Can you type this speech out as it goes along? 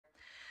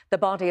The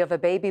body of a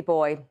baby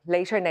boy,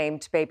 later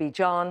named Baby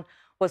John,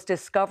 was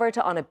discovered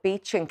on a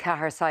beach in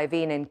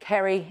Cahersiveen in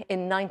Kerry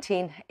in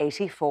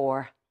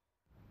 1984.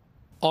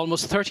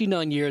 Almost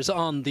 39 years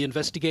on, the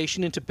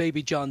investigation into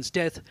Baby John's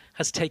death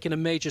has taken a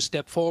major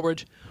step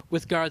forward,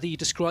 with Gardaí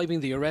describing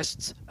the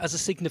arrests as a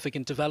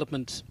significant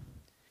development.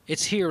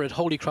 It's here at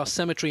Holy Cross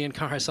Cemetery in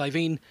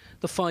Cahersiveen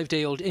the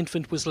 5-day-old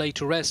infant was laid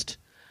to rest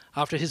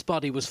after his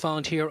body was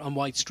found here on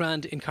White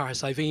Strand in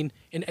Cahersiveen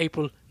in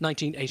April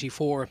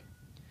 1984.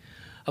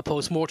 A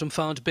post-mortem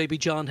found Baby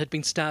John had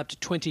been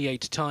stabbed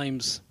 28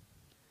 times.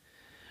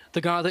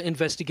 The Garda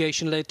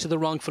investigation led to the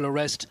wrongful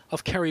arrest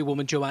of Kerry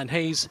woman Joanne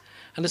Hayes,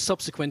 and a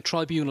subsequent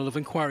tribunal of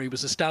inquiry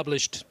was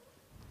established.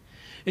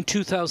 In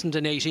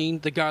 2018,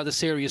 the Garda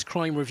Serious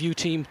Crime Review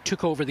Team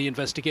took over the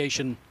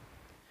investigation.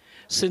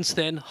 Since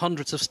then,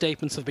 hundreds of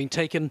statements have been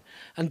taken,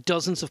 and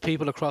dozens of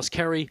people across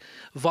Kerry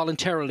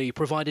voluntarily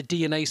provided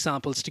DNA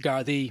samples to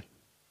Gardaí.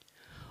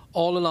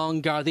 All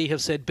along, Gardaí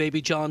have said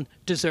Baby John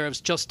deserves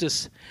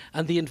justice,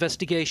 and the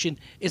investigation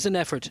is an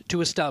effort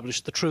to establish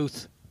the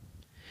truth.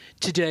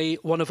 Today,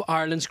 one of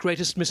Ireland's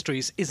greatest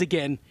mysteries is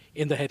again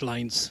in the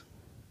headlines.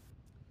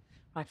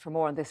 Right, for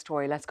more on this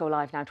story, let's go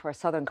live now to our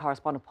southern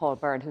correspondent Paul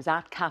Byrne, who's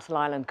at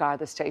Castleisland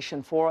Garda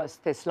Station for us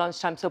this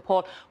lunchtime. So,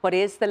 Paul, what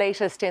is the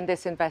latest in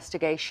this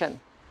investigation?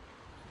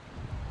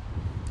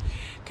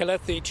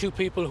 Colette, the two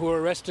people who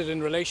were arrested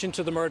in relation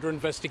to the murder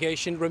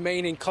investigation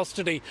remain in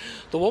custody.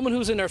 The woman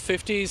who's in her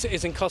 50s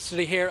is in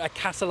custody here at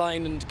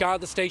Castleisland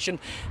Garda Station,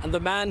 and the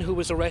man who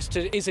was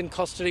arrested is in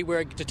custody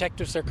where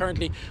detectives are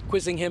currently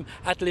quizzing him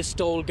at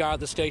Listowel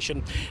Garda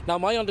Station. Now,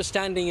 my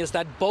understanding is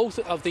that both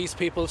of these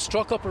people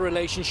struck up a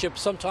relationship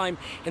sometime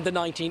in the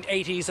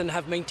 1980s and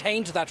have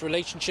maintained that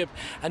relationship,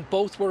 and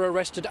both were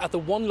arrested at the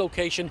one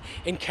location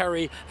in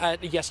Kerry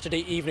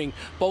yesterday evening.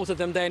 Both of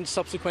them then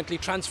subsequently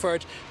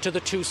transferred to the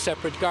two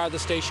separate Garda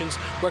stations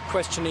where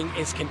questioning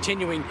is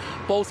continuing.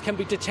 Both can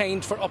be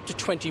detained for up to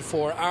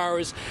 24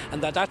 hours,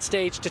 and at that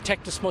stage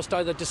detectives must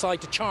either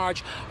decide to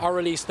charge or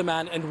release the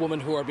man and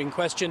woman who are being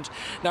questioned.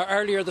 Now,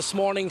 earlier this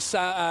morning,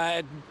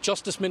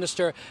 Justice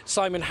Minister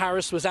Simon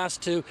Harris was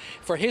asked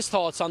for his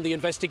thoughts on the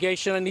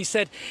investigation, and he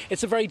said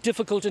it's a very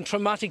difficult and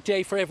traumatic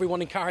day for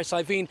everyone in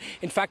Cahersiveen,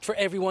 in fact for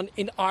everyone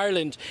in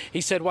Ireland. He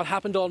said what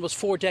happened almost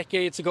 4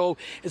 decades ago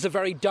is a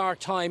very dark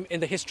time in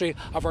the history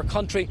of our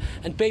country,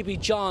 and Baby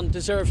John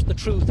deserves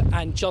the truth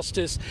and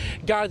justice.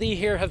 Gardaí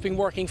here have been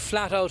working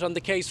flat out on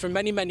the case for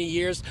many, many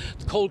years.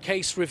 The Cold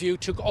Case Review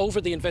took over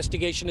the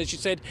investigation, as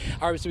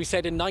we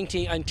said,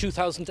 in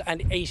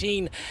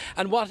 2018.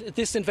 And what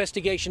this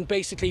investigation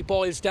basically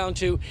boils down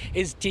to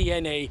is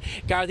DNA.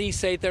 Gardaí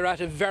say they're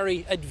at a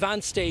very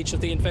advanced stage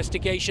of the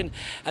investigation,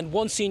 and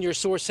one senior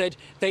source said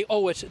they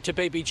owe it to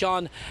Baby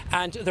John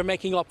and they're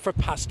making up for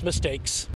past mistakes.